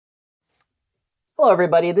Hello,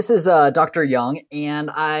 everybody. This is Dr. Young,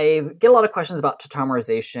 and I get a lot of questions about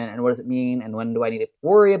tautomerization and what does it mean, and when do I need to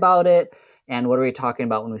worry about it, and what are we talking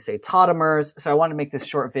about when we say tautomers. So I want to make this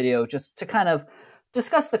short video just to kind of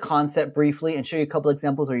discuss the concept briefly and show you a couple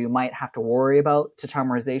examples where you might have to worry about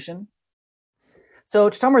tautomerization. So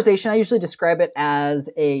tautomerization, I usually describe it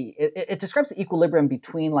as it describes the equilibrium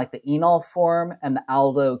between like the enol form and the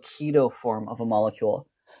aldo-keto form of a molecule.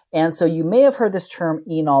 And so you may have heard this term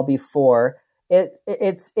enol before.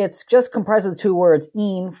 It's just comprised of the two words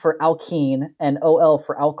ene for alkene and ol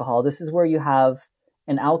for alcohol. This is where you have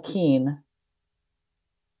an alkene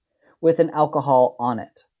with an alcohol on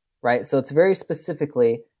it, right? So it's very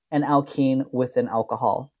specifically an alkene with an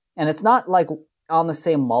alcohol. And it's not like on the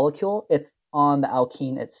same molecule, it's on the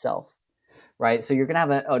alkene itself, right? So you're going to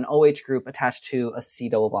have an OH group attached to a C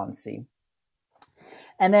double bond C.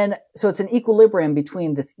 And then, so it's an equilibrium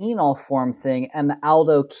between this enol form thing and the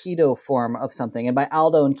aldo-keto form of something. And by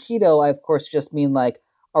aldo and keto, I of course just mean like,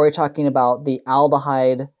 are we talking about the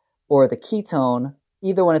aldehyde or the ketone?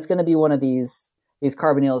 Either one, it's going to be one of these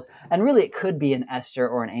carbonyls. And really it could be an ester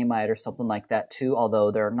or an amide or something like that too,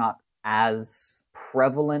 although they're not as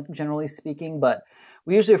prevalent generally speaking. But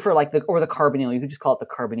we usually refer like the carbonyl, you could just call it the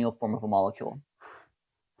carbonyl form of a molecule.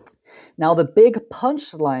 Now the big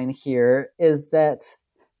punchline here is that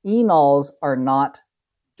enols are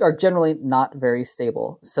generally not very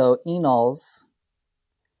stable. So enols,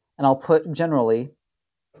 and I'll put generally.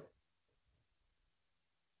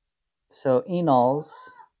 So enols,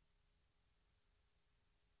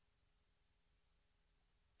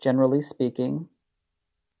 generally speaking,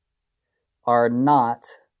 are not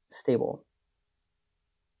stable.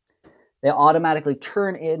 They automatically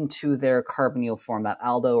turn into their carbonyl form, that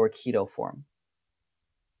aldo or keto form.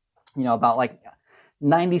 You know, about like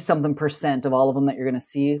 90-something% of all of them that you're going to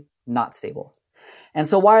see, not stable. And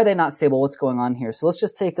so why are they not stable? What's going on here? So let's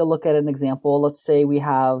just take a look at an example. Let's say we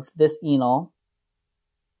have this enol.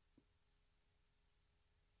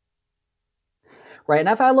 Right, and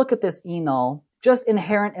if I look at this enol, just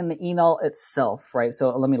inherent in the enol itself, right? So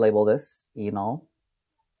let me label this enol,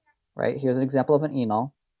 right? Here's an example of an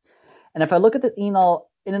enol. And if I look at the enol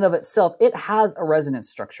in and of itself, it has a resonance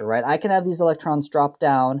structure, right? I can have these electrons drop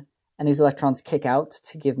down and these electrons kick out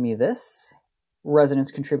to give me this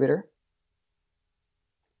resonance contributor.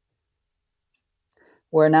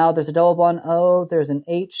 Where now there's a double bond O, there's an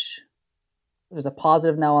H, there's a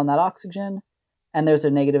positive now on that oxygen, and there's a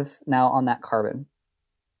negative now on that carbon.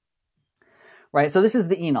 Right, so this is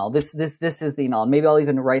the enol. This is the enol. Maybe I'll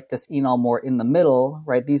even write this enol more in the middle,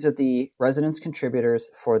 right? These are the resonance contributors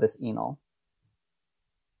for this enol.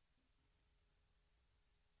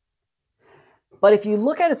 But if you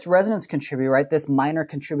look at its resonance contributor, right, this minor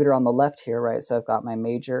contributor on the left here, right, so I've got my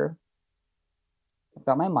major, I've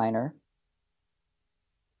got my minor.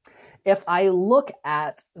 If I look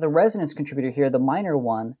at the resonance contributor here, the minor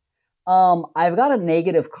one, I've got a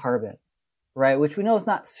negative carbon, right, which we know is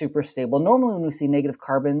not super stable. Normally when we see negative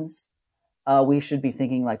carbons, we should be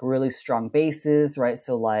thinking like really strong bases, right,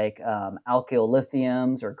 so like alkyl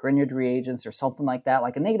lithiums or Grignard reagents or something like that.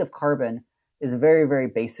 Like a negative carbon is very, very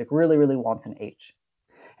basic, really, really wants an H.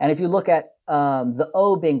 And if you look at the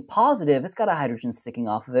O being positive, it's got a hydrogen sticking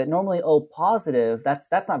off of it. Normally O positive,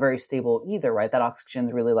 that's not very stable either, right? That oxygen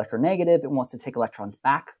is really electronegative. It wants to take electrons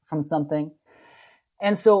back from something.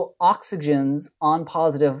 And so hydrogens on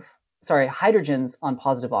positive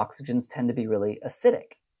oxygens tend to be really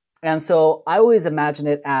acidic. And so I always imagine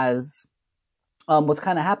it as what's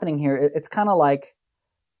kind of happening here. It's kind of like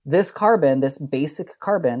this carbon, this basic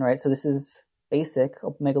carbon, right? So this is basic.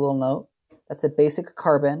 I'll make a little note. That's a basic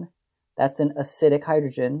carbon. That's an acidic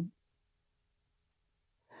hydrogen.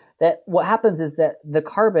 That what happens is that the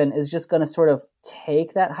carbon is just going to sort of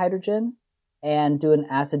take that hydrogen and do an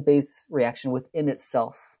acid-base reaction within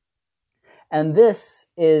itself. And this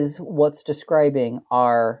is what's describing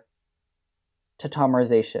our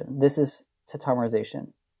tautomerization. This is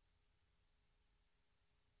tautomerization.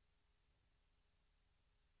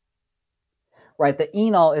 Right, the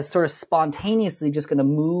enol is sort of spontaneously just going to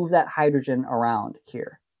move that hydrogen around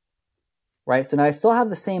here. Right, so now I still have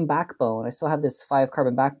the same backbone. I still have this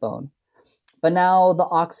 5-carbon backbone. But now the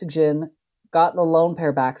oxygen got the lone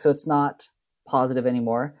pair back, so it's not positive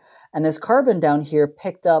anymore. And this carbon down here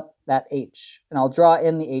picked up that H. And I'll draw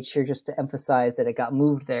in the H here just to emphasize that it got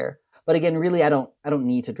moved there. But again, really, I don't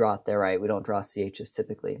need to draw it there, right? We don't draw CHs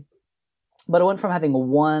typically. But it went from having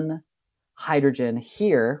one hydrogen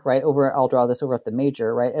here, right, I'll draw this over at the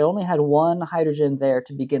major, right? It only had one hydrogen there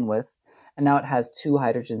to begin with, and now it has 2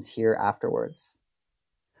 hydrogens here afterwards,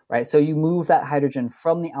 right? So you move that hydrogen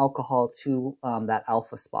from the alcohol to that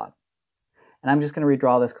alpha spot. And I'm just going to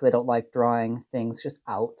redraw this because I don't like drawing things just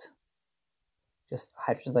out. Just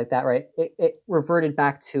hydrogens like that, right? It reverted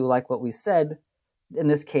back to like what we said. In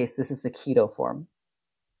this case, this is the keto form.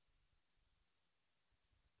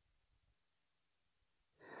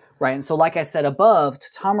 Right, and so like I said above,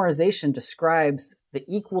 tautomerization describes the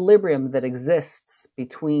equilibrium that exists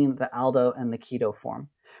between the aldo and the keto form.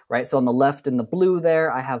 Right, so on the left in the blue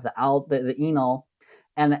there, I have the enol.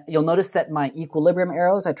 And you'll notice that my equilibrium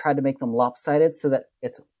arrows, I tried to make them lopsided so that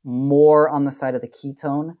it's more on the side of the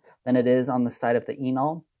ketone than it is on the side of the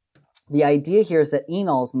enol. The idea here is that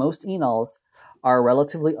enols, most enols, are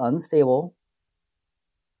relatively unstable,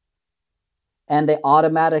 and they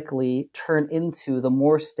automatically turn into the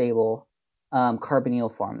more stable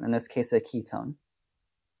carbonyl form, in this case a ketone.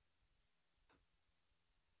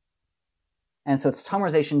 And so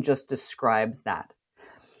tautomerization just describes that.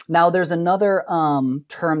 Now there's another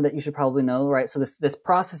term that you should probably know, right? So this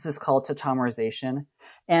process is called tautomerization.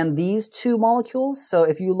 And these two molecules, so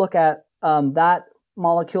if you look at that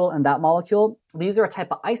molecule and that molecule, these are a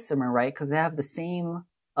type of isomer, right? Because they have the same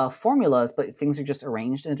formulas, but things are just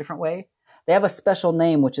arranged in a different way. They have a special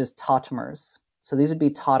name, which is tautomers. So these would be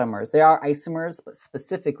tautomers. They are isomers, but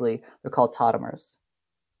specifically, they're called tautomers.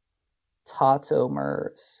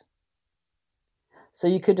 Tautomers. So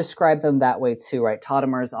you could describe them that way too, right?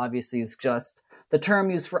 Tautomers obviously is just the term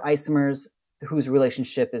used for isomers whose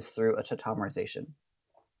relationship is through a tautomerization.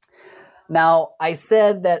 Now, I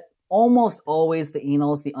said that almost always the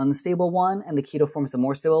enol is the unstable one and the keto form is the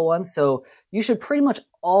more stable one. So you should pretty much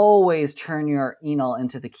always turn your enol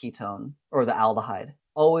into the ketone or the aldehyde.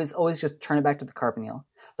 Always just turn it back to the carbonyl.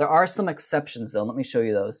 There are some exceptions though. Let me show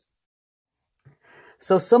you those.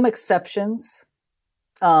 So some exceptions,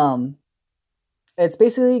 it's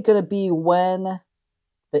basically going to be when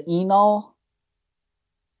the enol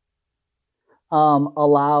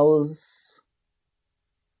allows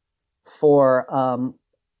for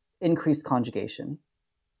increased conjugation.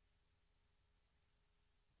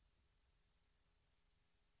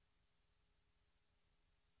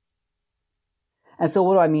 And so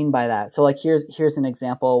what do I mean by that? So like here's an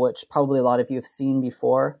example, which probably a lot of you have seen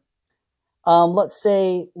before. Let's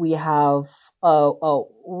say we have a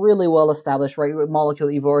really well-established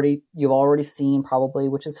molecule you've already seen probably,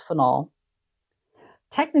 which is phenol.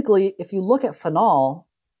 Technically, if you look at phenol,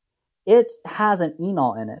 it has an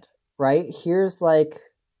enol in it, right? Here's like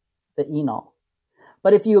the enol.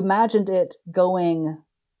 But if you imagined it going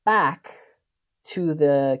back to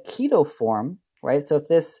the keto form, right? So if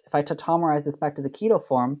I tautomerize this back to the keto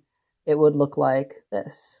form, it would look like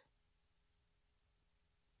this.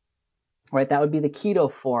 Right, that would be the keto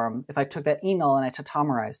form if I took that enol and I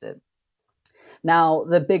tautomerized it. Now,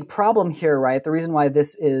 the big problem here, right, the reason why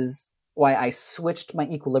this is why I switched my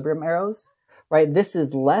equilibrium arrows, right, this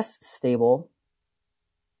is less stable.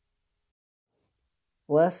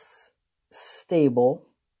 Sorry,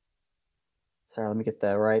 let me get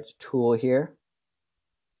the right tool here.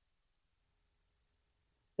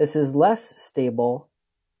 This is less stable,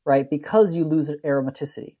 right, because you lose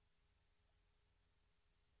aromaticity.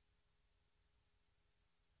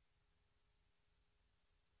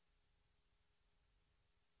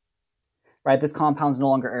 Right, this compound is no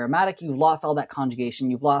longer aromatic. You've lost all that conjugation.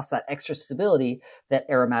 You've lost that extra stability that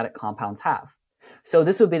aromatic compounds have. So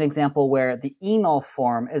this would be an example where the enol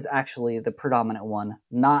form is actually the predominant one,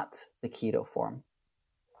 not the keto form.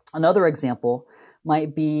 Another example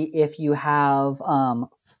might be if you have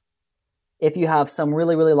some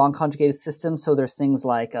really, really long conjugated systems. So there's things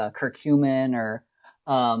like curcumin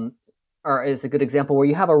or is a good example where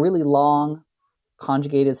you have a really long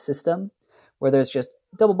conjugated system where there's just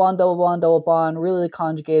double bond, double bond, double bond, really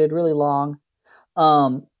conjugated, really long.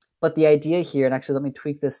 But the idea here, and actually let me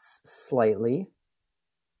tweak this slightly.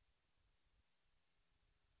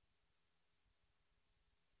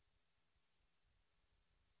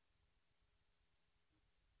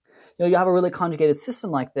 You have a really conjugated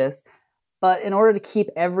system like this, but in order to keep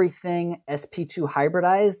everything sp2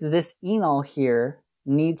 hybridized, this enol here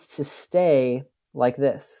needs to stay like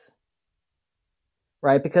this.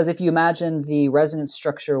 Right? Because if you imagine the resonance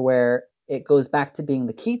structure where it goes back to being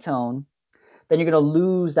the ketone, then you're going to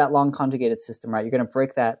lose that long conjugated system, right? You're going to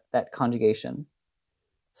break that conjugation.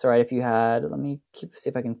 So, right, if you had, let me see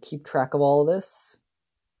if I can keep track of all of this.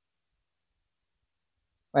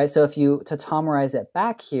 Right, so if you tautomerize it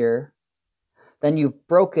back here, then you've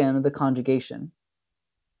broken the conjugation.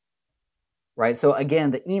 Right, so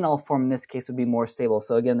again, the enol form in this case would be more stable.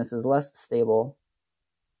 So again, this is less stable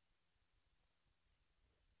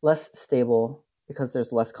because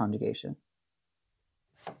there's less conjugation.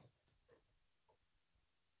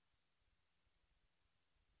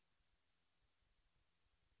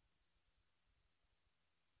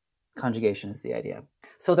 conjugation is the idea.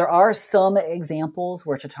 So there are some examples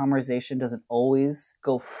where tautomerization doesn't always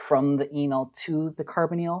go from the enol to the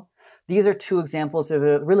carbonyl. These are two examples.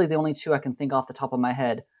 They're really the only two I can think off the top of my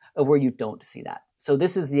head of where you don't see that. So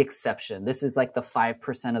this is the exception. This is like the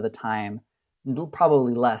 5% of the time,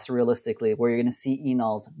 probably less realistically, where you're going to see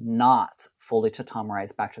enols not fully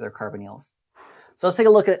tautomerize back to their carbonyls. So let's take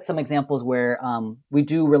a look at some examples where we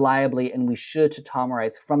do reliably and we should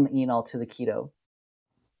tautomerize from the enol to the keto.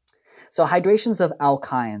 So hydrations of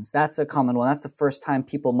alkynes, that's a common one. That's the first time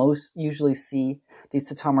people most usually see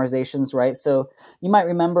these tautomerizations, right? So you might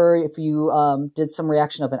remember if you did some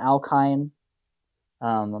reaction of an alkyne.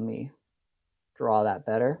 Let me draw that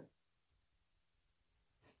better.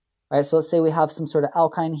 All right, so let's say we have some sort of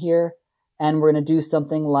alkyne here, and we're going to do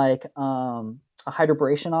something like a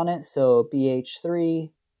hydroboration on it. So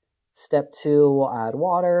BH3, step 2, we'll add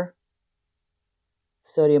water,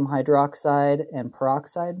 sodium hydroxide, and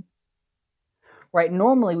peroxide. Right,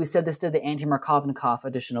 normally we said this did the anti-Markovnikov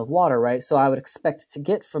addition of water, right? So I would expect to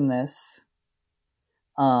get from this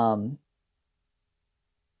an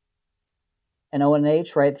O and an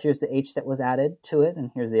H, right? Here's the H that was added to it,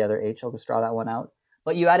 and here's the other H. I'll just draw that one out.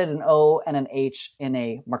 But you added an O and an H in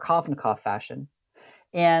a Markovnikov fashion.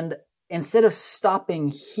 And instead of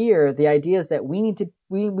stopping here, the idea is that we need to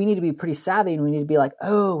be pretty savvy, and we need to be like,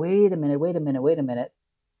 oh, wait a minute.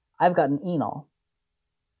 I've got an enol.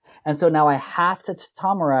 And so now I have to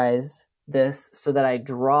tautomerize this so that I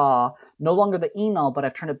draw no longer the enol, but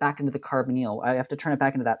I've turned it back into the carbonyl. I have to turn it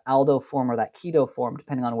back into that aldo form or that keto form,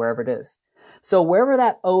 depending on wherever it is. So wherever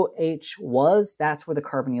that OH was, that's where the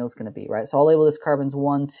carbonyl is going to be, right? So I'll label this carbons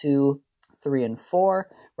 1, 2, 3, and 4,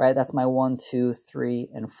 right? That's my 1, 2, 3,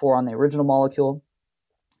 and 4 on the original molecule.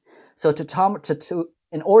 So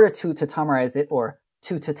in order to tautomerize it, or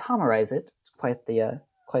to tautomerize it, it's quite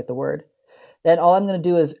the word, then all I'm going to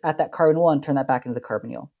do is, at that carbon 1, turn that back into the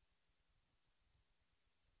carbonyl.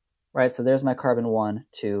 Right, so there's my carbon 1,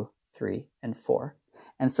 2, 3, and 4.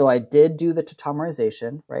 And so I did do the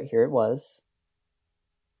tautomerization, right here it was.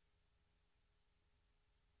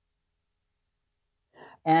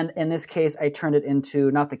 And in this case, I turned it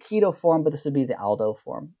into not the keto form, but this would be the aldo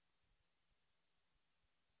form.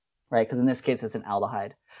 Right, because in this case, it's an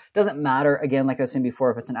aldehyde. Doesn't matter, again, like I was saying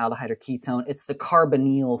before, if it's an aldehyde or ketone, it's the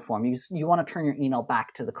carbonyl form. You want to turn your enol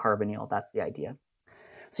back to the carbonyl. That's the idea.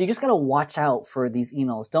 So you just got to watch out for these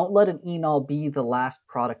enols. Don't let an enol be the last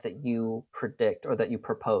product that you predict or that you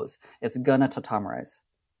propose. It's gonna tautomerize.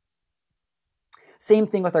 Same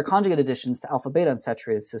thing with our conjugate additions to alpha-beta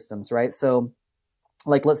unsaturated systems, right? So,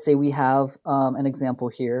 like, let's say we have an example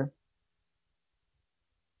here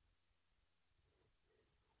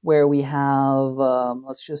where we have,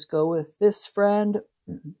 let's just go with this friend,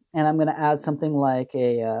 and I'm going to add something like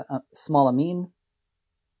a small amine.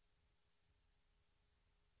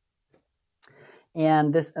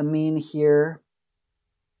 And this amine here,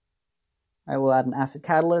 I will add an acid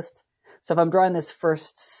catalyst. So if I'm drawing this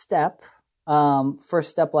first step,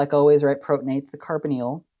 like always, right, protonate the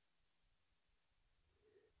carbonyl.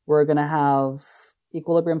 We're going to have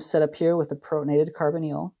equilibrium set up here with the protonated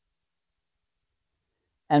carbonyl.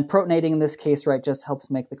 And protonating in this case, right, just helps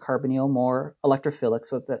make the carbonyl more electrophilic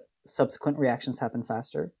so that subsequent reactions happen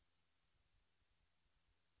faster.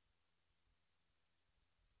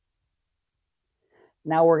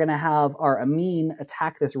 Now we're going to have our amine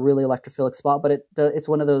attack this really electrophilic spot, but it's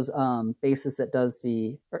one of those bases that does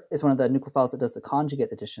it's one of the nucleophiles that does the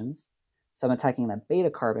conjugate additions. So I'm attacking that beta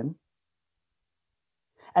carbon.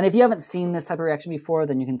 And if you haven't seen this type of reaction before,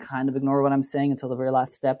 then you can kind of ignore what I'm saying until the very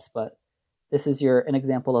last steps, but this is an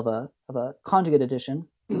example of a conjugate addition.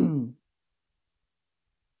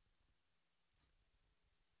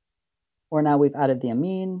 Where now we've added the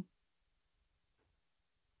amine.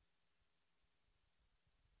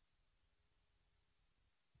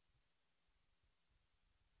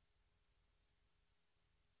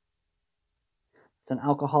 It's an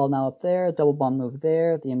alcohol now up there, double bond move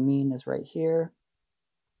there, the amine is right here.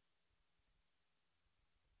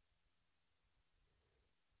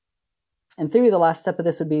 In theory, the last step of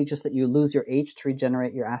this would be just that you lose your H to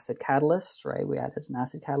regenerate your acid catalyst, right? We added an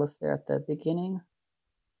acid catalyst there at the beginning.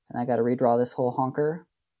 And I got to redraw this whole honker.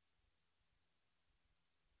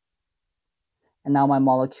 And now my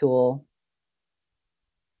molecule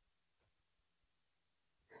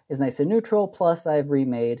is nice and neutral, plus I've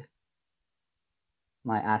remade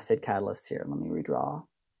my acid catalyst here. Let me redraw.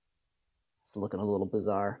 It's looking a little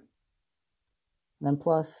bizarre. And then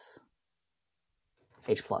plus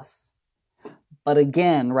H plus. But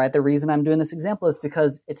again, right, the reason I'm doing this example is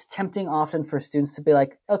because it's tempting often for students to be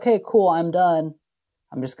like, okay, cool, I'm done.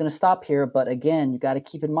 I'm just going to stop here, but again, you got to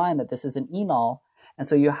keep in mind that this is an enol, and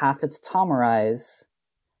so you have to tautomerize.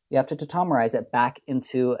 You have to tautomerize it back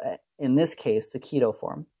into, in this case, the keto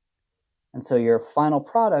form. And so your final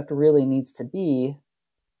product really needs to be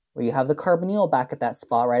where you have the carbonyl back at that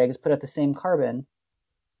spot, right? I just put out the same carbon,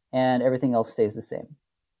 and everything else stays the same.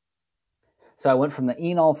 So I went from the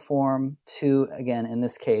enol form to, again, in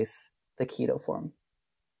this case, the keto form.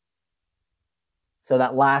 So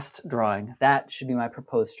that last drawing, that should be my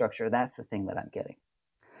proposed structure. That's the thing that I'm getting.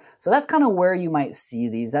 So that's kind of where you might see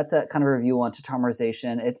these. That's a kind of review on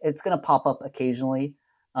tautomerization. It's going to pop up occasionally,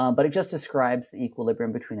 but it just describes the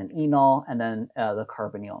equilibrium between an enol and then the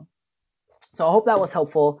carbonyl. So I hope that was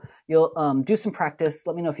helpful. You'll do some practice.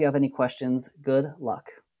 Let me know if you have any questions. Good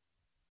luck.